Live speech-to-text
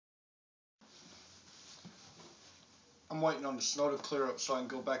I'm waiting on the snow to clear up so I can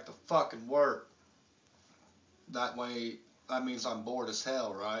go back to fucking work. That way, that means I'm bored as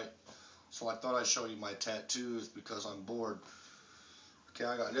hell, right? So I thought I'd show you my tattoos because I'm bored. Okay,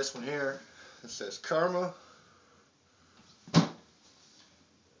 I got this one here. It says Karma.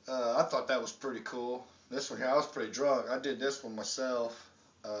 I thought that was pretty cool. This one here, I was pretty drunk. I did this one myself.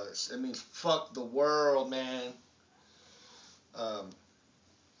 It means fuck the world, man.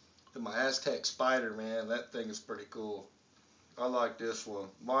 My Aztec spider, man, that thing is pretty cool. I like this one.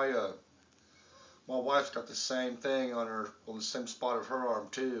 My wife's got the same thing on the same spot of her arm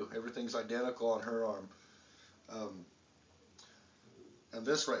too. Everything's identical on her arm. And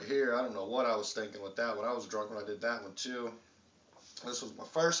this right here, I don't know what I was thinking with that one. I was drunk when I did that one too. This was my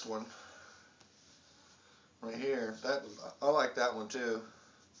first one. Right here, I like that one too.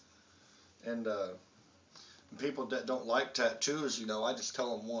 And people that don't like tattoos, you know, I just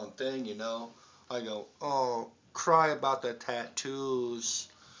tell them one thing, you know. I go, oh, cry about the tattoos.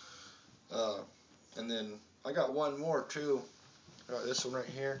 And then I got one more too. I got this one right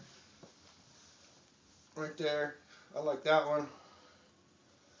here. Right there. I like that one.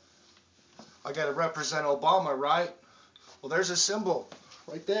 I gotta represent Obama, right? Well, there's a symbol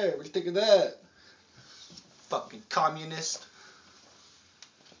right there. What do you think of that? Fucking communist.